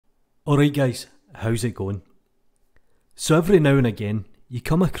Alright guys, how's it going? So every now and again, you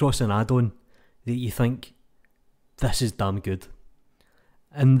come across an add-on that you think, this is damn good.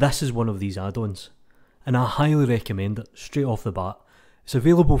 And this is one of these add-ons. And I highly recommend it straight off the bat. It's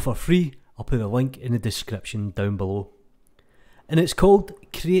available for free, I'll put a link in the description down below. And it's called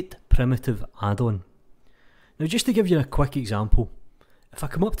Create Primitive Add-on. Now just to give you a quick example, if I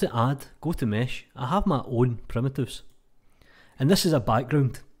come up to add, go to mesh, I have my own primitives. And this is a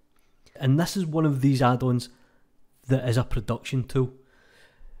background. And this is one of these add-ons that is a production tool.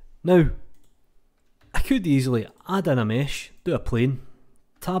 Now, I could easily add in a mesh, do a plane,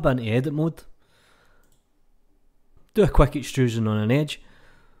 tab into edit mode, do a quick extrusion on an edge,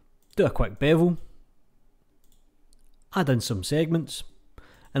 do a quick bevel, add in some segments,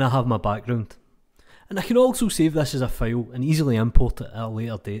 and I have my background. And I can also save this as a file and easily import it at a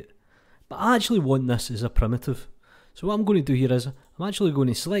later date. But I actually want this as a primitive. So what I'm going to do here is, I'm actually going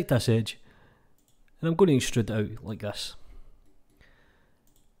to select this edge and I'm going to extrude it out like this.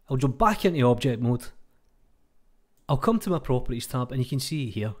 I'll jump back into object mode. I'll come to my properties tab and you can see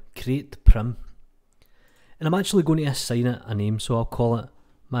here, create Prim. And I'm actually going to assign it a name, so I'll call it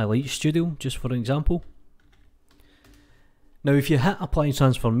my light studio, just for example. Now if you hit apply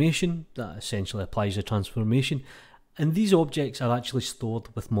transformation, that essentially applies the transformation. And these objects are actually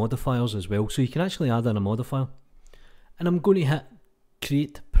stored with modifiers as well, so you can actually add in a modifier. And I'm going to hit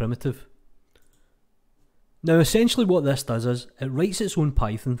create primitive. Now essentially what this does is, it writes its own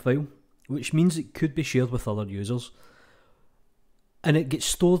Python file, which means it could be shared with other users. And it gets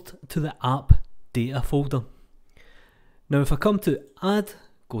stored to the app data folder. Now if I come to add,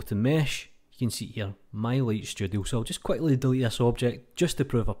 go to mesh, you can see here, my light studio. So I'll just quickly delete this object just to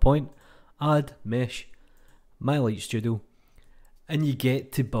prove a point. Add, mesh, my light studio. And you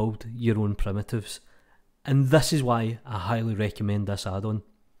get to build your own primitives. And this is why I highly recommend this add-on.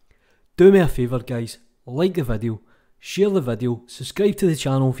 Do me a favour guys, like the video, share the video, subscribe to the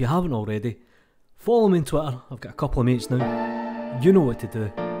channel if you haven't already, follow me on Twitter, I've got a couple of mates now, you know what to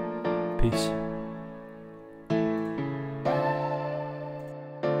do. Peace.